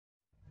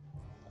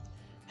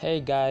Hey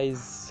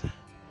guys,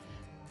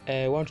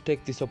 I want to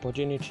take this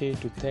opportunity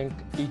to thank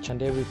each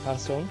and every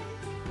person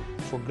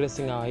for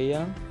gracing our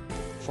year,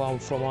 from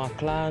our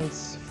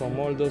clients, from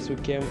all those who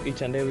came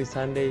each and every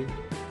Sunday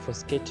for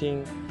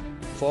skating,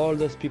 for all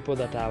those people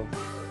that have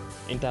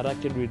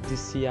interacted with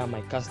this year,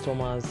 my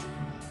customers,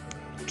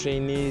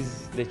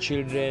 trainees, the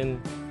children.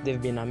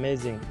 They've been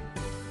amazing.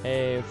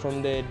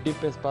 From the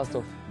deepest part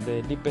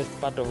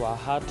of our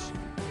heart,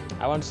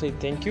 I want to say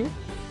thank you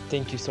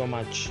so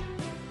much.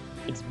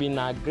 It's been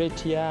a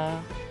great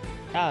year,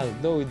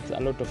 though with a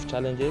lot of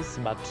challenges,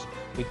 but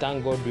we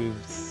thank God we've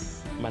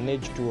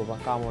managed to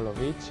overcome all of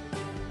it.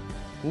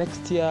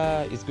 Next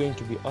year is going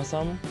to be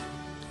awesome.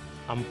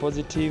 I'm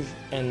positive,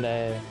 and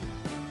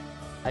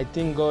I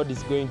think God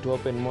is going to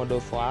open more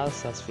doors for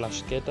us as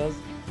flash skaters.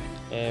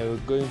 We're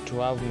going to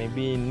have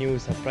maybe new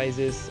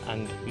surprises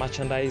and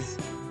merchandise.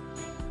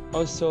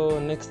 Also,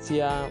 next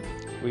year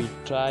we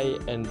try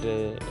and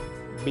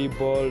be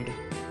bold,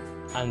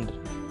 and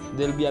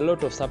there'll be a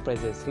lot of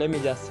surprises. Let me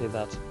just say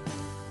that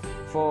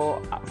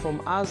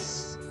from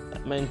us,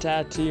 my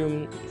entire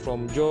team,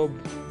 from Job,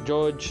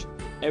 George,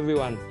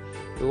 everyone,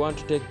 we want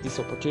to take this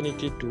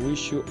opportunity to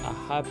wish you a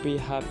happy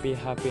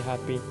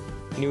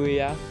new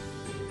year.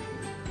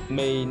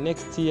 May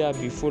next year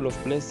be full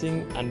of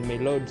blessing, and may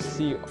Lord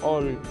see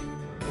all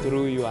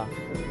through your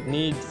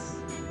needs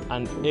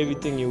and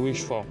everything you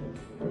wish for.